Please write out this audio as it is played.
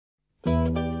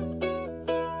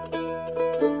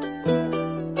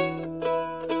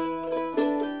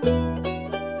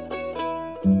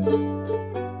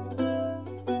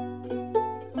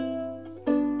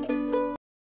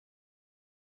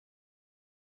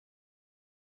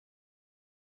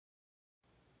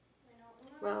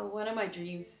Well, one of my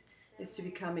dreams is to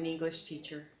become an English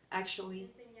teacher,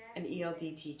 actually, an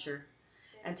ELD teacher,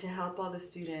 and to help all the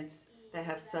students that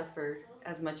have suffered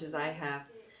as much as I have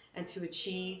and to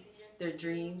achieve their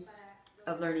dreams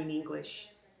of learning English.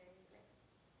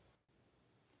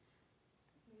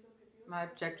 My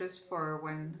objectives for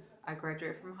when I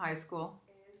graduate from high school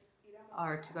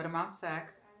are to go to Mount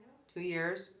Sac 2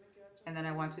 years, and then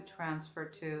I want to transfer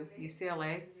to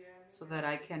UCLA so that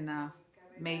I can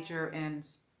major in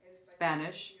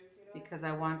Spanish because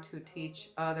I want to teach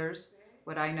others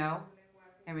what I know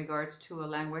in regards to a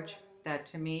language that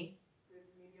to me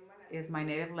is my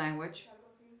native language.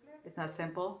 It's not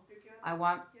simple. I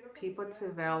want people to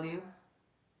value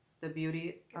the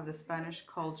beauty of the Spanish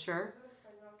culture.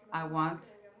 I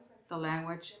want the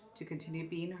language to continue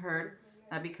being heard,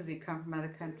 not because we come from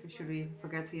another country should we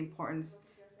forget the importance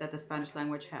that the Spanish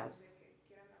language has.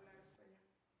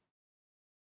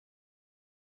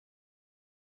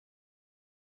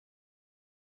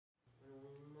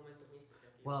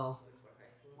 Well,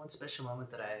 one special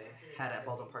moment that I had at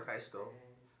Baldwin Park High School,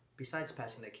 besides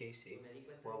passing the CAHSEE,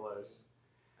 was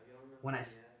when I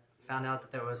found out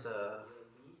that there was a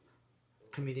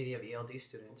community of ELD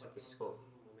students at the school.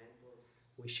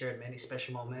 We shared many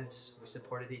special moments, we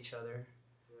supported each other,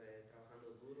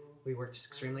 we worked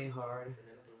extremely hard,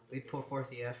 we put forth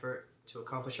the effort to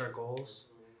accomplish our goals,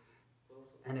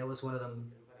 and it was one of the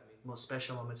most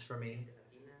special moments for me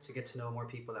to get to know more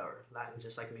people that were Latin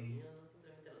just like me.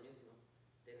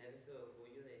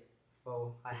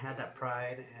 Well, I had that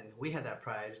pride, and we had that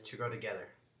pride to grow together.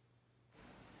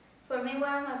 For me,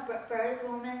 one of my proudest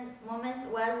moments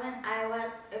was when I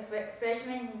was a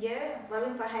freshman year at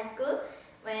Baldwin Park High School.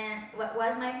 When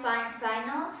was my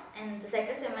finals and the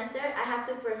second semester, I had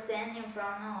to present in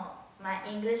front of my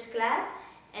English class,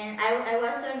 and I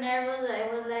was so nervous. I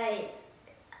was like,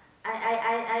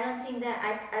 I don't think that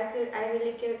I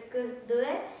really could do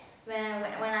it.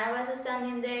 When I was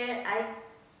standing there, I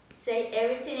say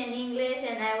everything in English,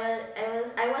 and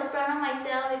I was proud of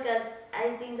myself because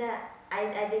I think that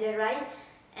I did it right.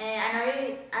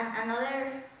 And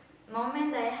another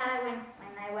moment that I had when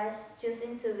I was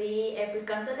choosing to be a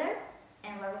pre-counselor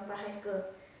in Baldwin Park High School.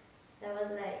 That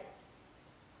was like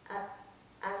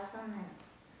awesome, and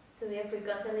to be a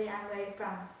pre-counselor, I'm very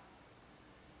proud.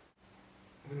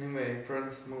 One of my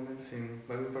proudest moments in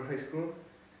Baldwin Park High School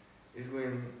is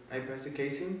when I passed the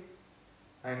CAHSEE,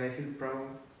 and I feel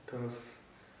proud because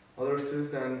other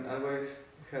students that always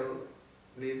have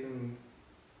lived in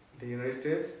the United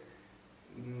States,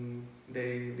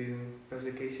 they didn't pass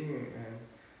the CAHSEE, and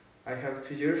I have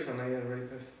 2 years and I already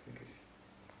passed the CAHSEE.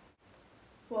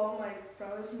 Well, my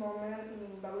proudest moment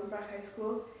in Baldwin Park High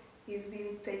School is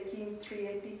been taking 3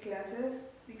 AP classes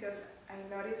because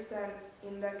I noticed that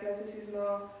in that classes is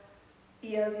no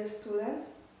ELD students,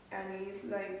 and it's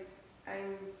like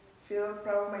I feel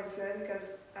proud of myself because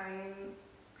I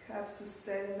have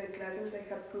success in the classes, I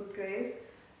have good grades,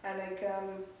 and I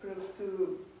can prove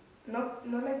to, not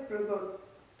like prove, but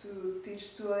to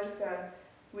teach to others that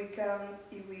we can,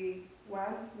 if we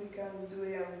want, we can do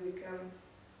it, and we can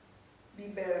be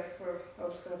better for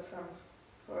ourselves and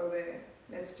for the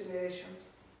next generations.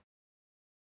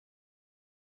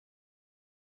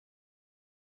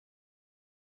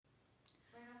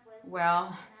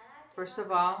 Well, first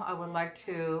of all, I would like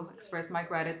to express my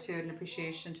gratitude and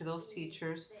appreciation to those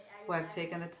teachers who have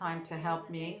taken the time to help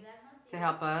me, to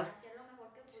help us,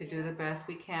 to do the best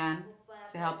we can,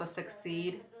 to help us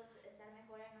succeed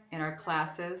in our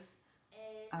classes.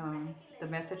 The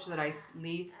message that I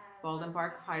leave Baldwin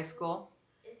Park High School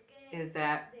is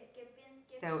that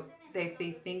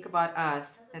they think about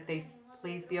us, that they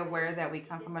please be aware that we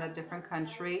come from a different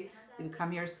country, we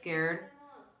come here scared,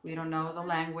 we don't know the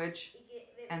language,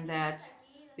 and that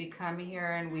we come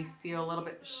here and we feel a little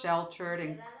bit sheltered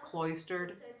and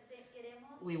cloistered.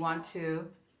 We want to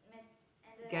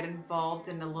get involved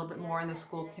in a little bit more in the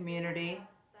school community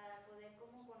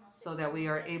so that we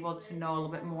are able to know a little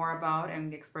bit more about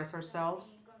and express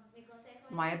ourselves.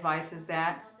 My advice is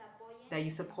that you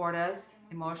support us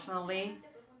emotionally,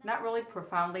 not really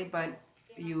profoundly, but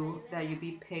that you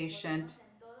be patient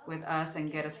with us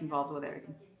and get us involved with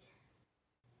everything.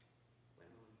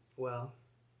 Well,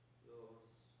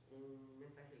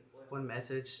 one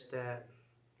message that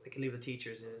I can leave the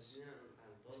teachers is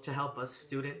to help us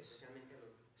students,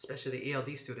 especially the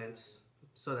ELD students,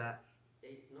 so that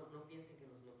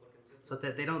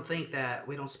they don't think that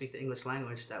we don't speak the English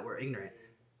language, that we're ignorant,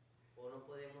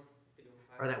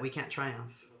 or that we can't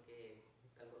triumph.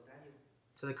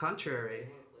 To the contrary,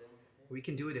 we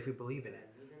can do it if we believe in it.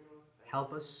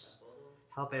 Help us,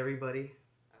 help everybody,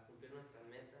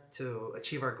 to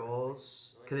achieve our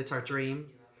goals because it's our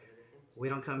dream. We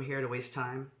don't come here to waste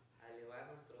time.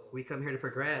 We come here to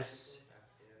progress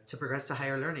to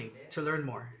higher learning, to learn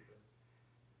more.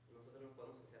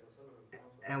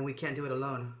 And we can't do it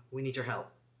alone. We need your help.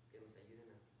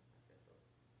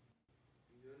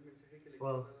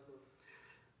 Well,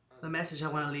 the message I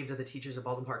want to leave to the teachers of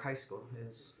Baldwin Park High School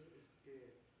is,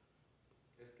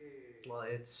 well,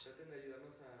 it's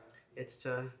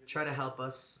to try to help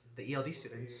us, the ELD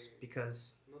students,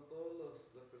 because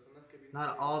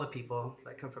not all the people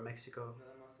that come from Mexico,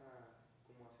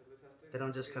 they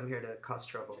don't just come here to cause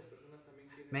trouble.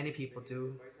 Many people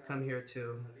do come here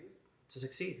to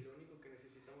succeed.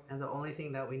 And the only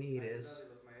thing that we need is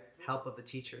help of the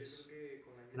teachers.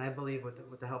 And I believe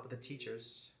with the help of the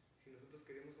teachers,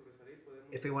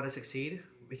 if we want to succeed,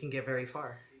 we can get very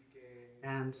far.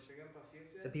 And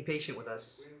to be patient with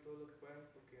us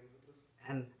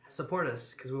and support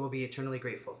us, because we will be eternally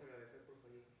grateful.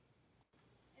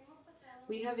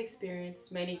 We have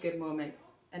experienced many good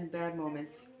moments and bad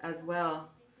moments as well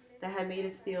that have made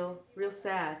us feel real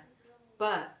sad.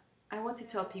 But I want to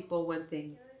tell people one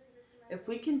thing. If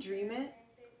we can dream it,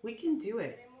 we can do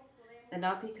it. And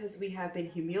not because we have been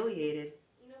humiliated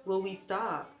will we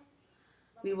stop.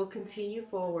 We will continue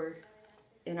forward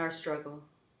in our struggle.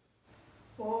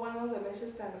 Well, one of the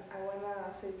messages that I want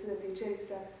to say to the teacher is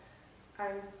that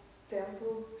I'm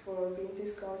thankful for being in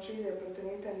this country, the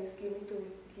opportunity that is given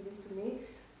to me.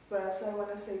 But also I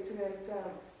want to say to them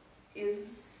that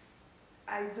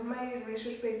I do my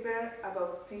research paper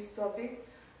about this topic,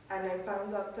 and I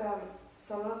found out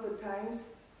some of the times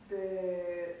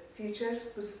the teachers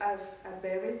put us a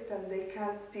barrier and they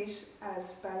can't teach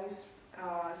Spanish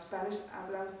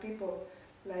hablant people.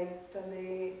 Like that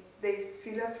they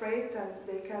feel afraid and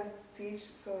they can't teach,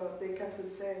 so they can't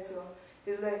succeed. So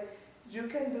it's like you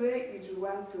can do it if you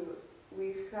want to.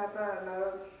 We have a lot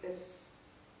of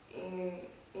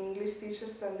English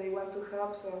teachers that they want to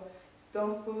help, so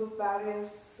don't put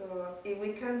barriers. So if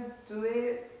we can do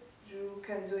it, you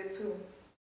can do it too.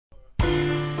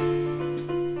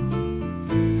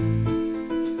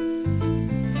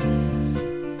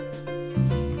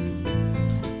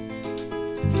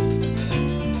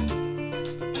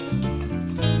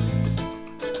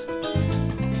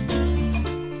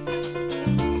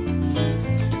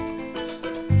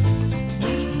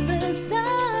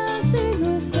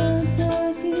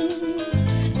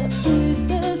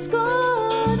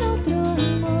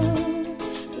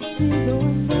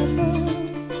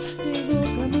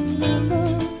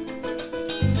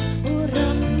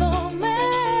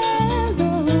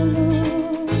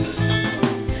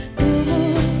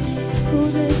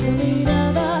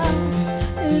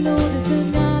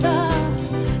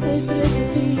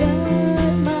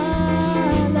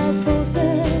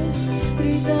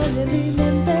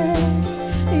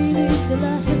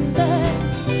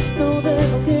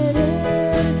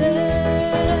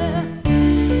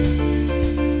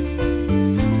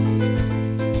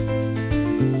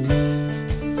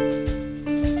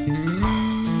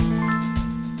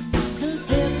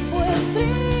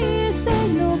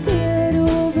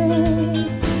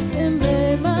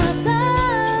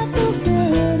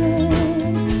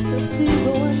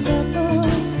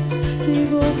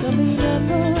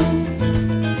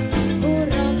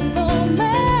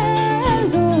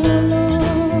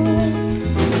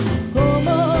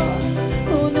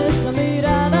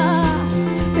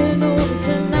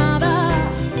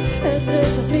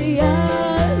 Mi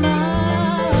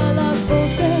alma, las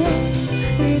voces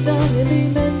gritan en mi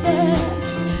mente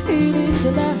y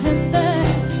dice la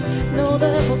gente